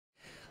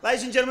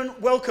Ladies and gentlemen,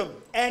 welcome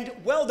and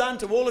well done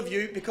to all of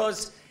you,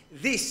 because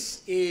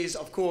this is,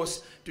 of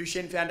course,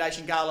 Duchenne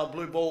Foundation Gala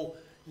Blue Ball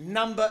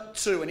number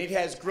 2, and it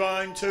has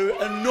grown to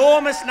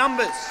enormous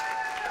numbers.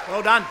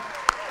 Well done.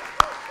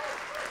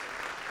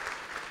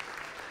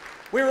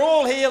 We were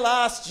all here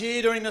last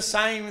year doing the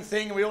same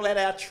thing. We all had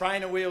our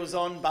trainer wheels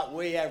on, but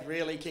we have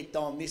really kicked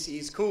on. This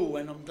is cool,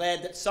 and I'm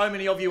glad that so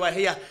many of you are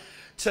here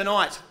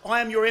tonight.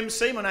 I am your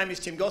MC. My name is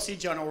Tim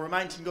Gossage, and I'll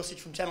remain Tim Gossage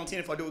from Channel 10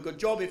 if I do a good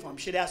job. If I'm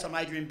shit house, I'm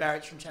Adrian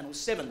Barrett from Channel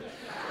 7.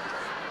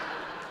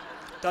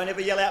 Don't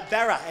ever yell out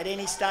Barra at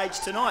any stage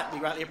tonight. It'd be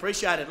greatly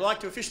appreciated. I'd like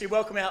to officially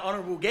welcome our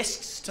honourable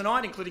guests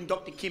tonight, including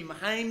Dr. Kim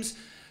Hames,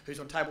 who's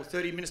on table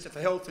 30, Minister for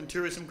Health and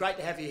Tourism. Great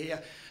to have you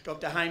here,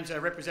 Dr. Hames,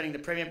 representing the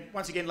Premier.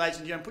 Once again, ladies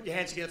and gentlemen, put your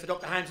hands together for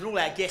Dr. Hames and all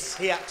our guests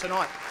here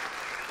tonight.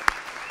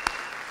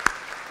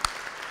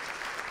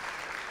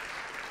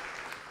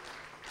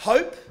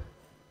 Hope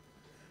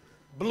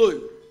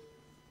Blue.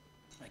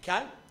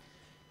 Okay?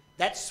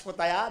 That's what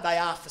they are. They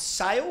are for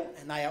sale,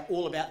 and they are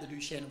all about the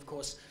Duchenne, of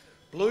course.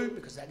 Blue,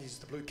 because that is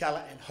the blue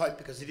colour, and Hope,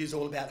 because it is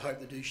all about Hope,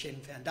 the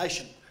Duchenne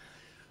Foundation.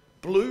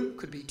 Blue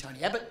could be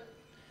Tony Abbott.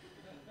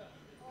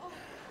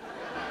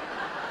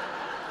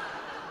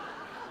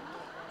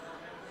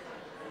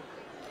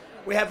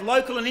 We have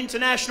local and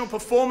international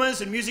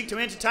performers and music to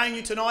entertain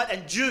you tonight,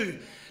 and due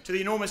to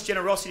the enormous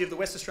generosity of the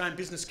West Australian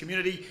business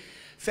community,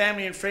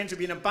 family and friends, will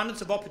be an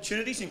abundance of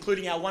opportunities,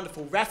 including our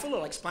wonderful raffle.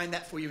 I'll explain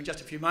that for you in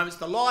just a few moments.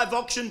 The live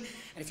auction,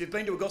 and if you've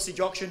been to a Gossage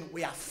auction,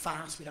 we are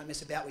fast. We don't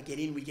mess about. We get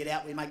in, we get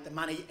out, we make the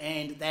money,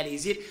 and that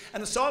is it.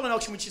 And the silent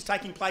auction, which is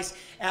taking place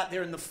out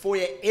there in the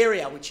foyer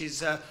area, which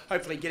is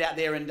hopefully get out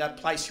there and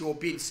place your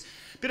bids.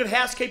 Bit of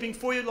housekeeping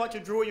for you. I'd like to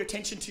draw your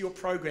attention to your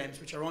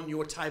programs, which are on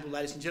your table,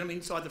 ladies and gentlemen.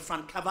 Inside the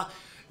front cover,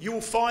 you will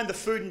find the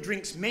food and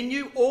drinks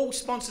menu. All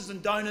sponsors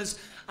and donors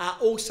are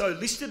also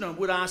listed, and I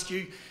would ask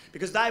you,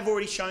 because they've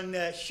already shown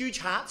huge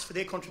hearts for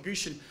their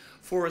contribution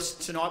for us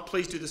tonight,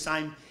 please do the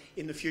same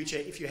in the future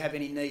if you have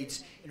any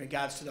needs in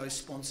regards to those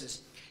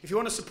sponsors. If you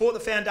want to support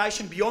the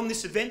foundation beyond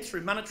this event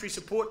through monetary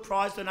support,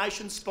 prize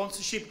donations,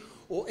 sponsorship,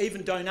 or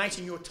even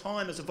donating your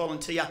time as a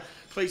volunteer,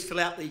 please fill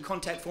out the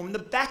contact form in the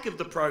back of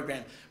the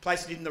program.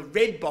 Place it in the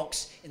red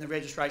box in the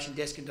registration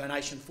desk, and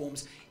donation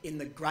forms in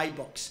the grey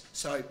box.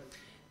 So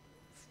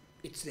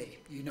it's there.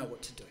 You know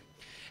what to do.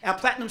 Our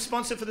platinum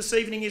sponsor for this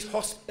evening is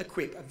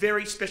Equip. A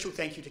very special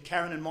thank you to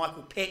Karen and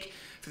Michael Peck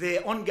for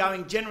their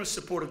ongoing generous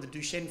support of the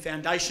Duchenne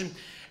Foundation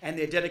and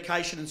their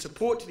dedication and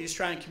support to the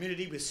Australian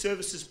community with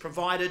services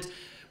provided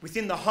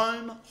within the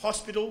home,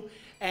 hospital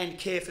and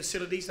care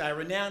facilities. They are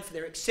renowned for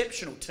their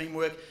exceptional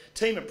teamwork,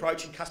 team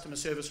approach and customer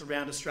service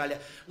around Australia.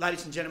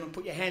 Ladies and gentlemen,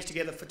 put your hands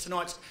together for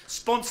tonight's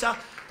sponsor,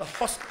 the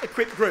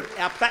Equip Group,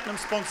 our platinum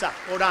sponsor.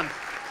 Well done.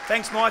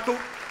 Thanks, Michael.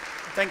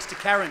 And thanks to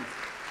Karen.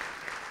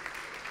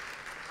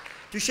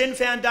 Duchenne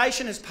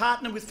Foundation has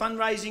partnered with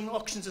Fundraising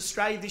Auctions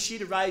Australia this year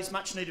to raise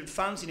much needed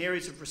funds in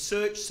areas of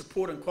research,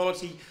 support and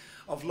quality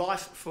of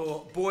life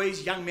for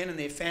boys, young men and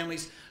their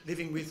families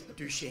living with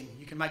Duchenne.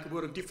 You can make a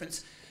world of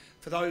difference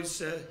for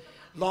those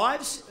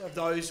lives of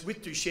those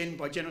with Duchenne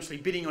by generously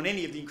bidding on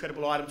any of the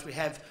incredible items we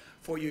have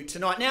for you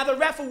tonight. Now, the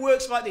raffle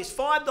works like this: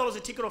 $5 a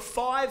ticket or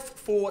 5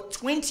 for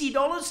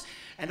 $20,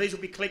 and these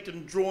will be collected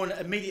and drawn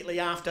immediately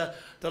after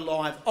the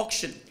live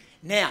auction.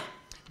 Now,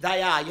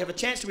 they are, you have a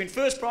chance to win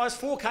first prize,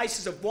 4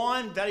 cases of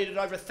wine valued at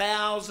over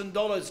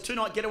 $1,000.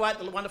 Two-night getaway at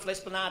the wonderful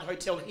Esplanade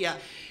Hotel here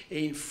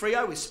in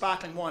Freo with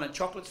sparkling wine and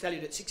chocolates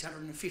valued at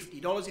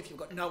 $650. If you've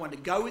got no one to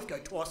go with, go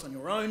twice on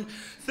your own.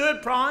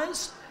 Third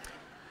prize,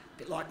 a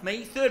bit like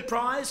me, third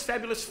prize,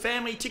 fabulous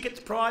family tickets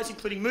prize,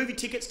 including movie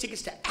tickets,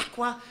 tickets to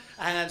Aqua,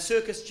 and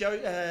Circus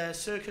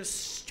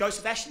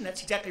Joseph Ashton,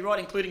 that's exactly right,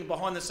 including a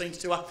behind-the-scenes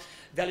tour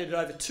valued at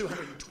over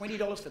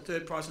 $220 for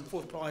third prize. And the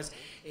fourth prize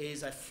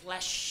is a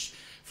Flash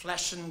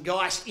and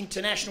Geist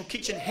International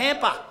Kitchen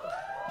Hamper.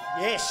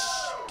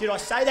 Yes. Did I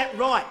say that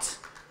right?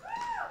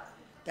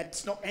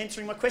 That's not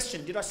answering my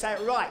question. Did I say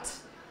it right?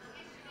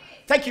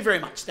 Thank you very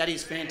much. That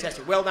is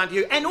fantastic. Well done to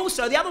you. And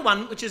also the other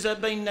one, which has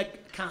been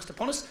cast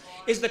upon us,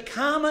 is the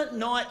Karma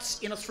Nights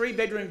in a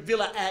 3-bedroom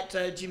villa at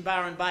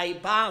Jimbaran Bay,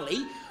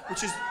 Bali,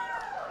 which is...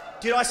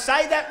 Did I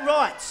say that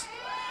right?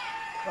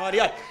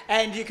 Rightio.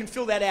 And you can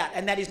fill that out.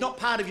 And that is not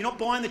part of... You're not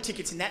buying the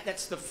tickets in that.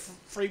 That's the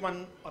free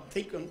one, I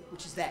think,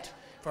 which is that,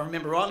 if I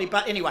remember rightly.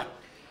 But anyway,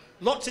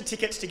 lots of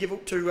tickets to give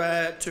up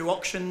to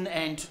auction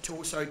and to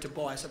also to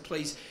buy, so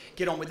please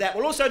get on with that.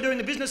 We're also doing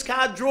the business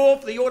card draw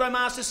for the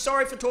Automasters.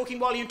 Sorry for talking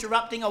while you're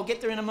interrupting. I'll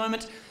get there in a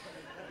moment.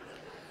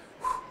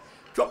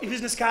 Drop your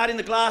business card in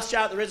the glass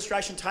jar at the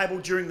registration table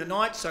during the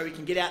night so you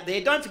can get out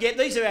there. Don't forget,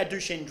 these are our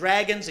Duchenne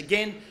Dragons.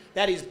 Again,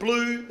 that is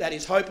Blue, that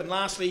is Hope, and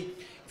lastly,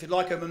 if you'd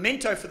like a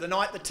memento for the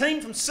night, the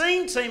team from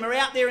Scene Team are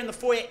out there in the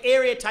foyer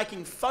area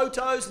taking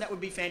photos, and that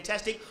would be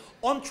fantastic.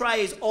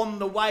 Entree is on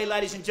the way,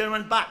 ladies and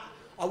gentlemen, but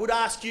I would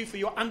ask you for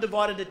your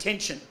undivided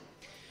attention.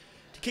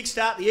 To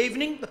kickstart the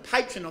evening, the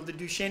patron of the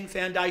Duchenne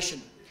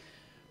Foundation,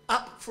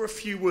 up for a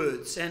few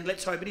words, and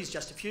let's hope it is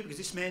just a few, because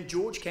this man,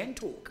 George, can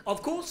talk.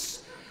 Of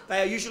course,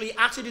 They are usually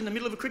uttered in the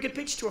middle of a cricket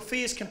pitch to a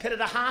fierce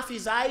competitor half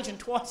his age and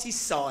twice his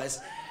size.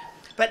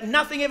 But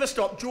nothing ever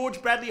stopped George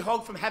Bradley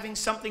Hogg from having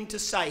something to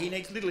say. He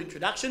needs little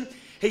introduction.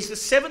 He's the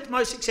 7th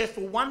most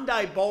successful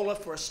one-day bowler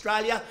for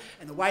Australia,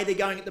 and the way they're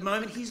going at the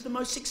moment, he's the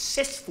most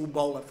successful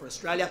bowler for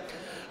Australia.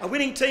 A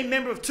winning team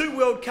member of 2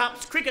 World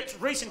Cups, cricket's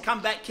recent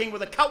comeback king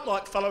with a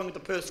cult-like following with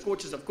the Perth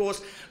Scorchers, of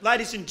course.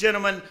 Ladies and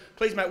gentlemen,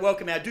 please make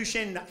welcome our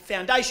Duchenne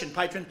Foundation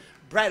patron,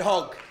 Brad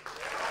Hogg.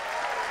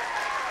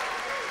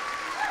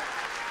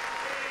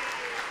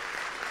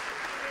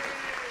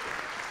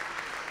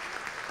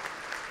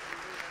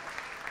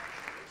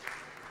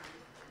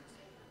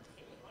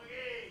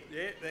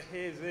 Yeah, the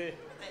hair's there.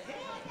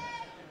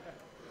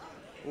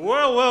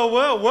 Well,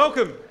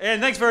 welcome.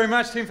 And thanks very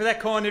much, Tim, for that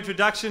kind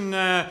introduction.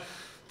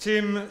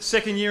 Tim,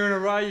 2nd year in a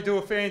row, you do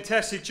a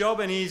fantastic job,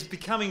 and he's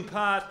becoming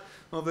part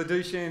of the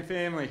Duchenne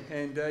family.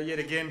 And yet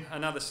again,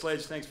 another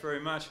sledge, thanks very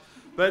much.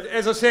 But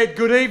as I said,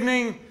 good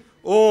evening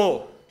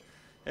all.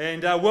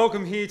 And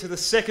welcome here to the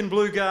 2nd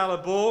Blue Gala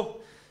Ball.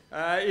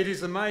 It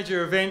is a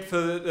major event for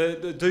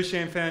the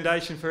Duchenne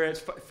Foundation for its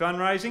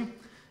fundraising.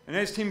 And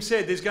as Tim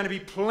said, there's going to be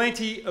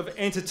plenty of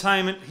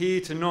entertainment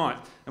here tonight,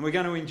 and we're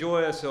going to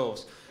enjoy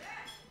ourselves.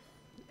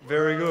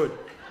 Very good.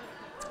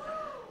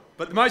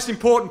 But the most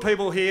important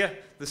people here,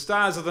 the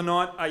stars of the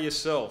night, are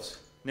yourselves.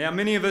 Now,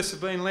 many of us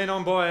have been led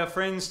on by our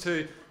friends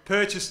to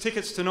purchase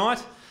tickets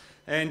tonight,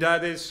 and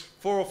there's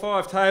 4 or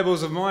 5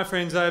 tables of my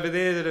friends over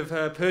there that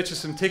have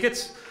purchased some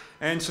tickets.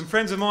 And some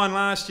friends of mine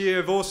last year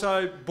have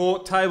also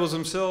bought tables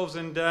themselves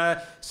and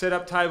set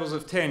up tables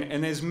of 10,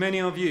 and there's many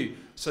of you.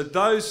 So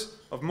those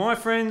of my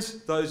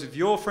friends, those of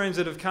your friends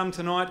that have come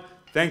tonight,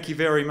 thank you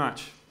very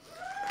much.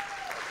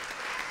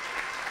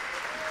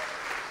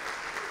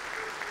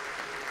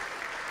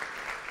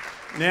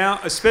 Now,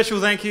 a special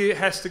thank you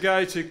has to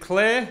go to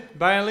Claire,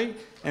 Bailey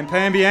and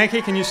Pam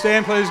Bianchi. Can you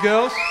stand, please,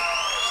 girls?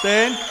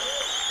 Stand.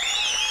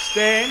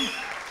 Stand.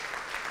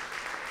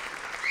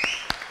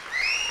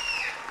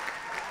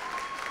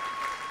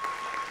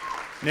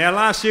 Now,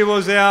 last year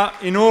was our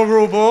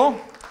inaugural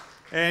ball,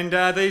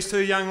 and these 2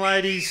 young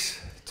ladies,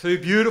 2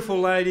 beautiful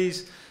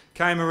ladies,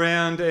 came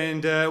around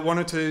and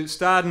wanted to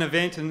start an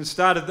event and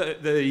started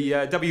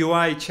the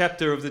WA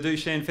chapter of the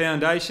Duchenne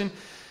Foundation.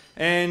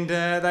 And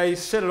they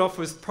set it off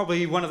with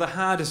probably one of the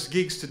hardest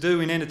gigs to do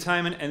in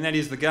entertainment, and that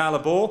is the Gala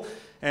Ball.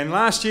 And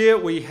last year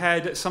we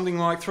had something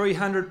like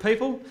 300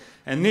 people,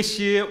 and this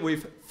year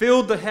we've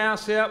filled the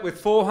house out with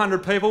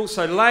 400 people.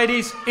 So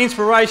ladies,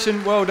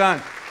 inspiration, well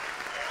done.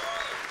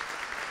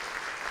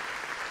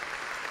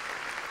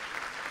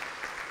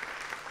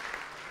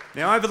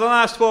 Now, over the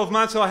last 12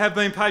 months, I have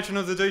been patron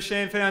of the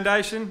Duchenne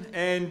Foundation,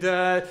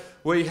 and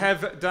we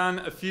have done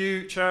a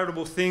few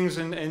charitable things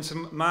and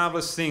some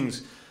marvellous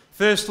things.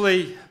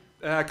 Firstly,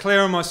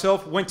 Claire and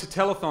myself went to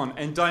Telethon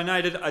and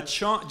donated a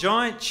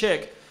giant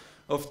cheque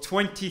of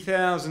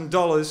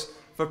 $20,000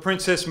 for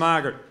Princess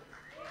Margaret.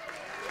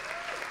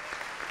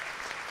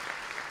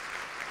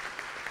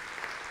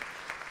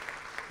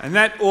 And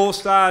that all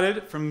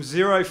started from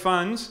 0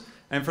 funds.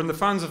 And from the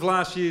funds of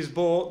last year's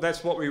ball,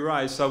 that's what we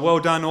raised. So well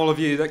done, all of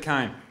you that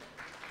came.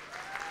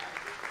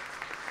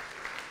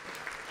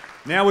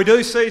 Now, we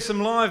do see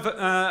some live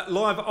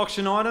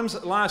auction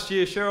items. Last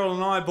year, Cheryl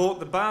and I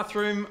bought the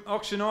bathroom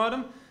auction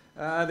item.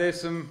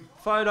 There's some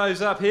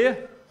photos up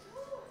here.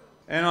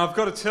 And I've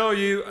got to tell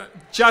you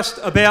just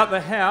about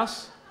the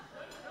house.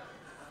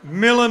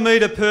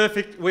 Millimetre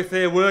perfect with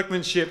their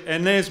workmanship.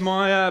 And there's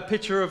my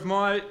picture of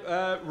my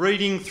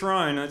reading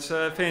throne. It's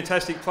a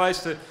fantastic place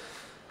to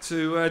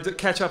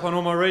catch up on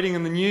all my reading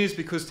and the news,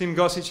 because Tim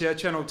Gossage, our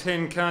Channel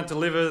 10, can't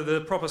deliver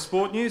the proper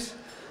sport news.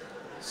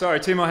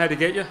 Sorry, Tim, I had to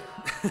get you.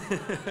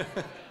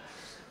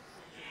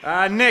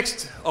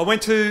 Next, I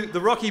went to the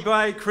Rocky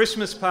Bay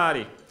Christmas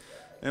party,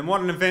 and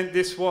what an event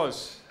this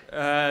was.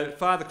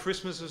 Father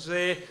Christmas was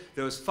there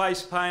was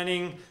face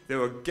painting, there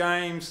were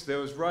games, there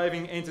was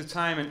raving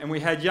entertainment, and we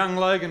had young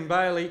Logan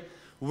Bailey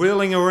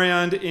wheeling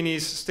around in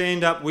his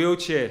stand-up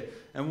wheelchair.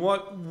 And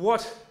what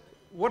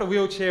a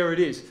wheelchair it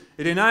is.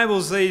 It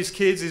enables these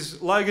kids.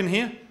 Is Logan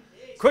here?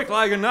 Yes. Quick,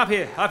 Logan, up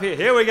here.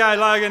 Here we go,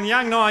 Logan,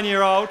 young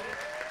 9-year-old.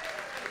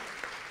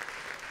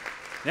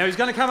 Now he's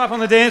going to come up on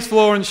the dance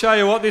floor and show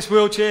you what this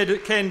wheelchair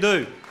can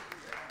do.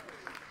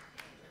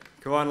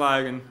 Come on,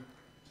 Logan.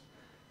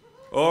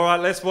 All right,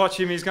 let's watch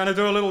him. He's going to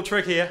do a little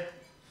trick here.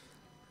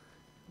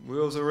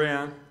 Wheels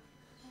around.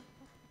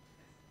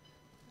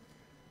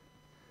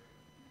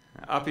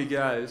 Up he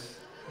goes.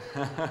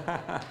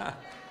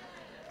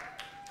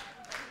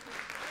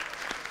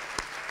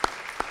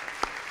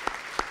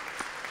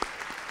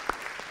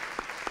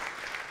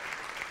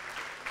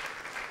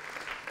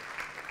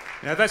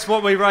 Now that's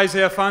what we raise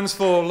our funds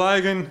for.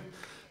 Logan,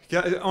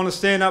 on a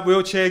stand-up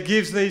wheelchair,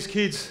 gives these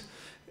kids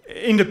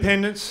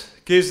independence,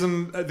 gives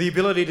them the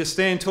ability to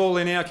stand tall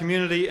in our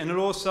community, and it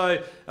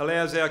also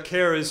allows our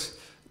carers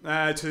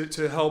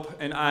to help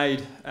and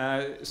aid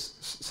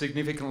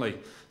significantly.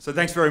 So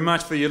thanks very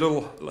much for your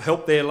little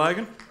help there,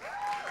 Logan.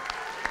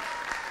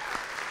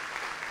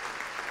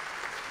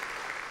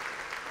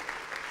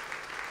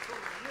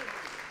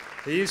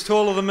 He is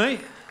taller than me.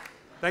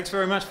 Thanks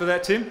very much for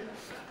that, Tim.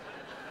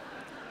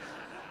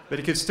 But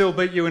he could still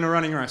beat you in a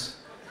running race.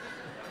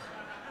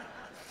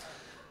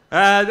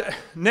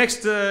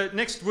 Next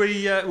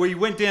we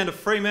went down to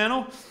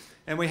Fremantle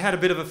and we had a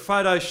bit of a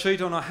photo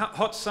shoot on a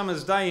hot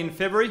summer's day in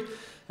February.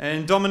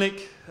 And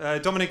Dominic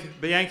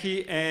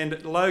Bianchi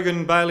and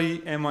Logan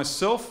Bailey and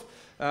myself,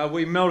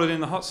 we melted in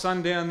the hot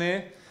sun down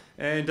there.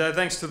 And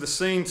thanks to the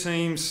scene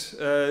team's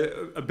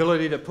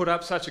ability to put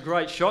up such a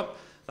great shot,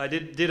 they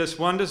did us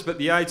wonders. But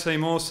the A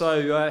team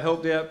also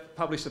helped out,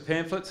 published the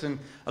pamphlets, and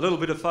a little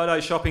bit of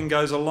photoshopping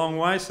goes a long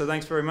way. So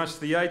thanks very much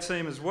to the A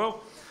team as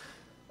well.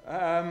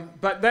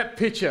 But that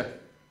picture,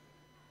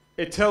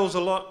 it tells a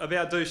lot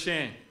about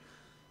Duchenne.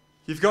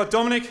 You've got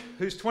Dominic,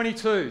 who's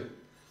 22,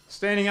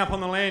 standing up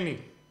on the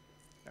landing.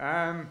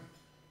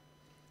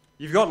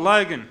 You've got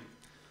Logan,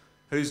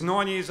 who's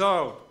 9 years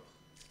old.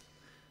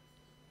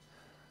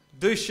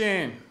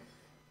 Duchenne.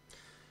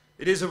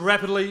 It is a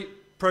rapidly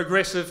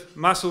progressive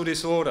muscle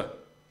disorder.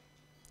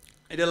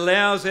 It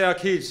allows our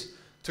kids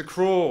to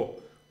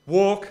crawl,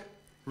 walk,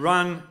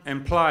 run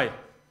and play.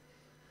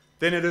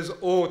 Then it is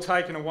all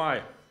taken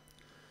away.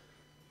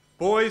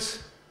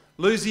 Boys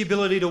lose the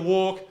ability to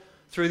walk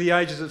through the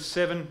ages of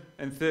 7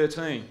 and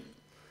 13.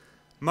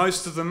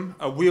 Most of them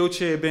are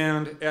wheelchair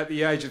bound at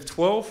the age of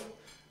 12,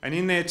 and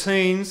in their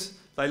teens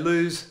they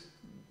lose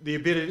the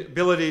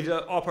ability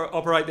to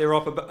operate their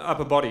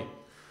upper body.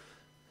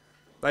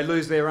 They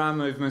lose their arm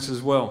movements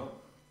as well.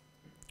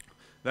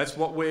 That's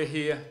what we're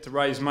here to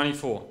raise money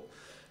for.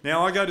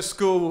 Now I go to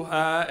school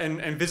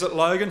and visit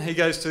Logan. He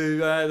goes to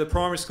the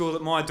primary school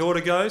that my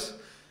daughter goes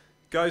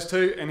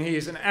to, and he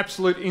is an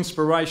absolute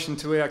inspiration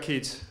to our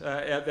kids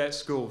at that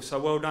school. So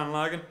well done,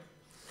 Logan.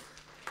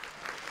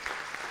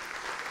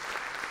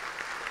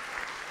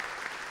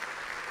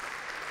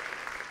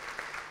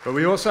 But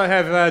we also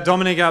have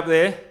Dominic up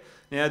there.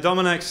 Now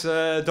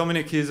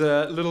Dominic is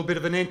a little bit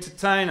of an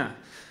entertainer.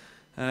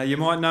 You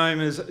might know him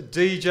as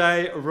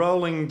DJ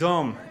Rolling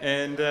Dom,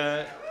 and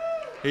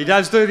he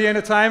does do the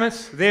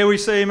entertainments. There we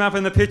see him up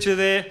in the picture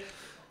there,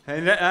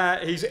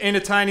 and he's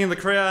entertaining the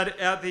crowd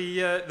at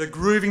the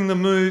Grooving the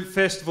Move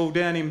festival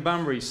down in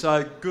Bunbury.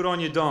 So good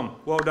on you, Dom.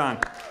 Well done.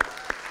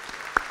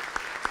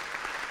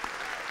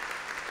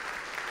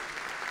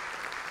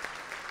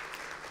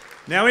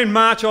 Now in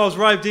March I was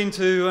roped in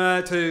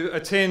to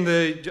attend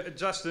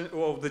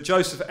the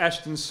Joseph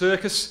Ashton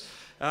Circus.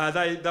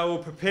 They were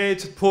prepared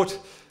to put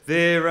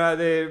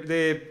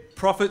their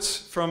profits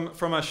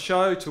from a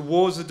show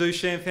towards the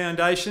Duchenne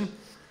Foundation,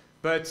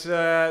 but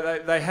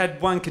they had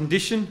one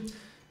condition,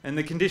 and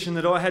the condition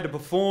that I had to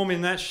perform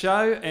in that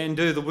show and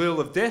do the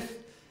Wheel of Death.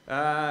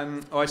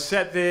 I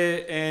sat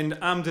there and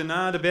ummed and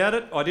ahed about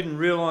it. I didn't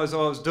realise I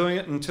was doing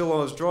it until I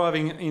was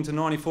driving into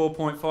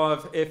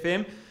 94.5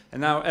 FM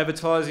and they were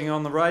advertising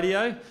on the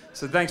radio.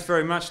 So thanks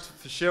very much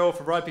to Cheryl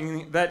for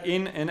roping that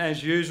in, and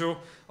as usual,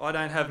 I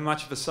don't have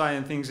much of a say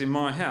in things in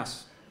my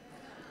house.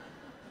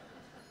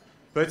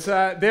 But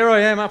there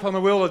I am up on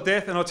the Wheel of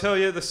Death, and I'll tell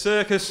you, the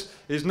circus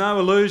is no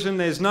illusion.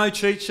 There's no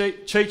cheat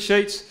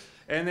sheets,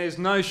 and there's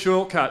no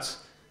shortcuts.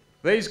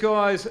 These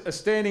guys are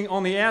standing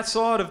on the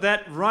outside of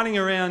that, running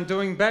around,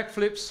 doing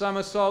backflips,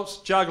 somersaults,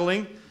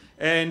 juggling,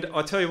 and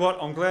I tell you what,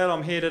 I'm glad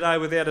I'm here today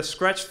without a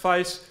scratched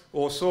face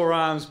or sore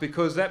arms,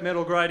 because that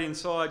metal grate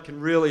inside can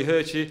really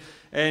hurt you.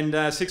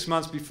 And 6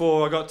 months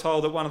before, I got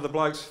told that one of the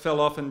blokes fell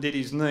off and did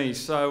his knee,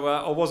 so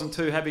I wasn't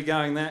too happy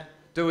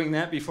doing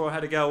that before I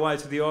had to go away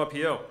to the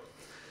IPL.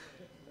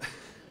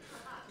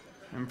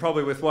 And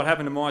probably with what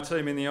happened to my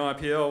team in the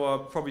IPL,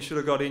 I probably should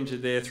have got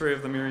injured there. 3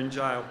 of them are in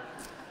jail.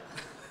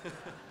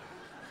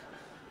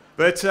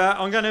 But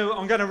I'm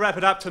going to wrap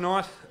it up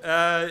tonight.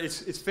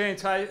 It's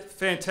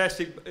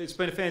fantastic. It's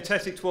been a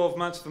fantastic 12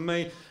 months for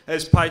me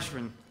as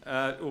patron.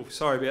 Oh,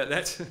 sorry about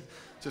that.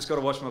 Just got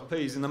to watch my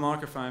P's in the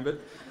microphone. But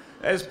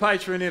as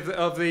patron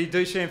of the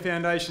Duchenne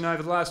Foundation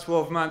over the last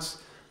 12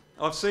 months,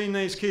 I've seen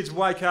these kids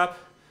wake up,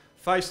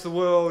 face the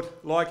world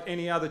like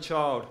any other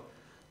child.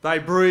 They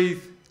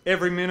breathe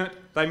every minute.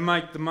 They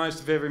make the most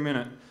of every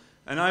minute.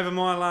 And over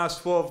my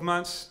last 12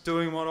 months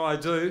doing what I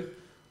do,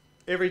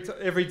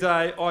 every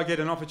day I get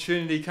an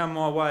opportunity come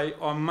my way,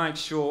 I make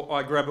sure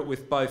I grab it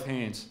with both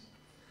hands.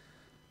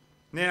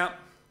 Now,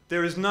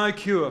 there is no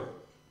cure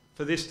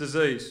for this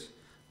disease,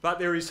 but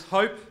there is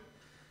hope,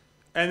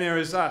 and there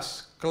is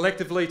us.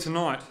 Collectively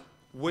tonight,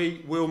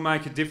 we will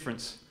make a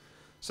difference.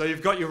 So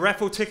you've got your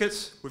raffle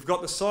tickets, we've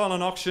got the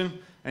silent auction,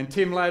 and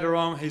Tim later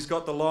on, he's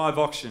got the live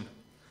auction.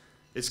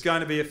 It's going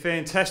to be a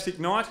fantastic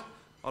night.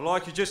 I'd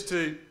like you just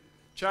to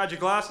charge your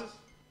glasses.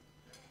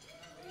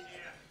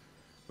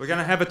 We're going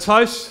to have a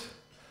toast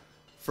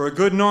for a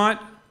good night,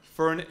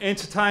 for an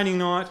entertaining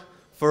night,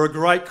 for a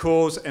great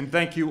cause, and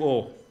thank you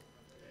all.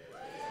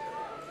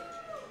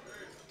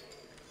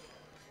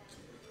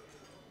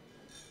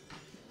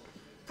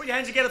 Put your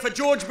hands together for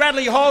George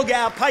Bradley Hogg,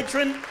 our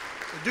patron,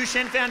 the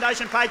Duchenne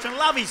Foundation patron.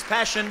 Love his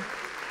passion.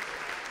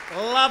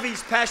 Love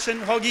his passion,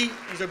 Hoggy.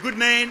 He's a good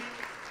man.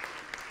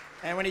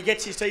 And when he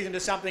gets his teeth into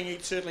something, he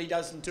certainly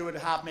doesn't do it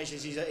at half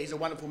measures. He's a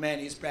wonderful man,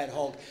 he's Brad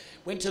Hogg.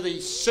 Went to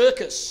the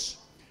circus.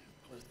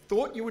 I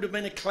thought you would have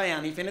been a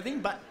clown, if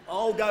anything, but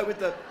I'll go with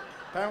the...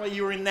 Apparently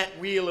you were in that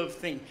wheel of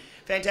thing.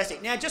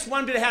 Fantastic. Now, just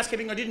one bit of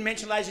housekeeping I didn't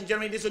mention, ladies and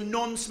gentlemen. There's a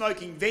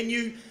non-smoking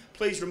venue.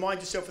 Please remind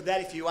yourself of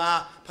that if you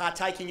are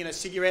partaking in a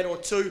cigarette or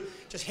two.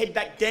 Just head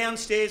back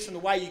downstairs from the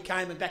way you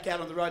came and back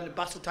out on the road, and the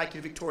bus will take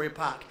you to Victoria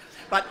Park.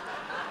 But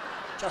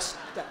just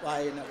that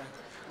way and that way.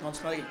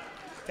 Non-smoking.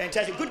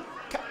 Fantastic.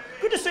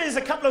 Good to see there's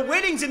a couple of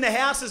weddings in the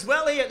house as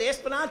well here at the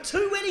Esplanade.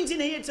 2 weddings in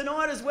here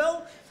tonight as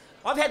well.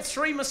 I've had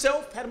 3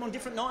 myself, had them on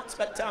different nights,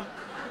 but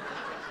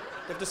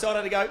they've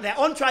decided to go. Now,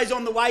 entree's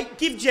on the way.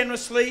 Give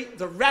generously.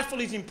 The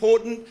raffle is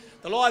important.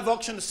 The live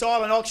auction, the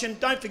silent auction.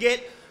 Don't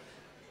forget,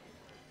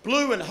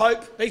 Blue and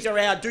Hope. These are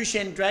our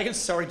Duchenne dragons.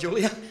 Sorry,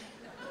 Julia.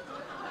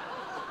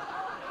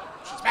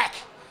 She's back.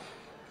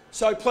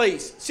 So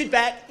please, sit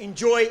back,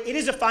 enjoy. It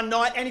is a fun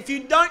night. And if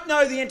you don't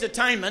know the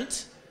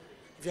entertainment,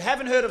 if you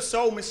haven't heard of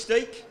Soul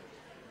Mystique,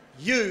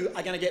 you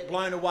are going to get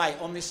blown away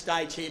on this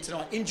stage here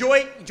tonight.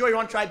 Enjoy your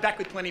entree. Back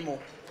with plenty more.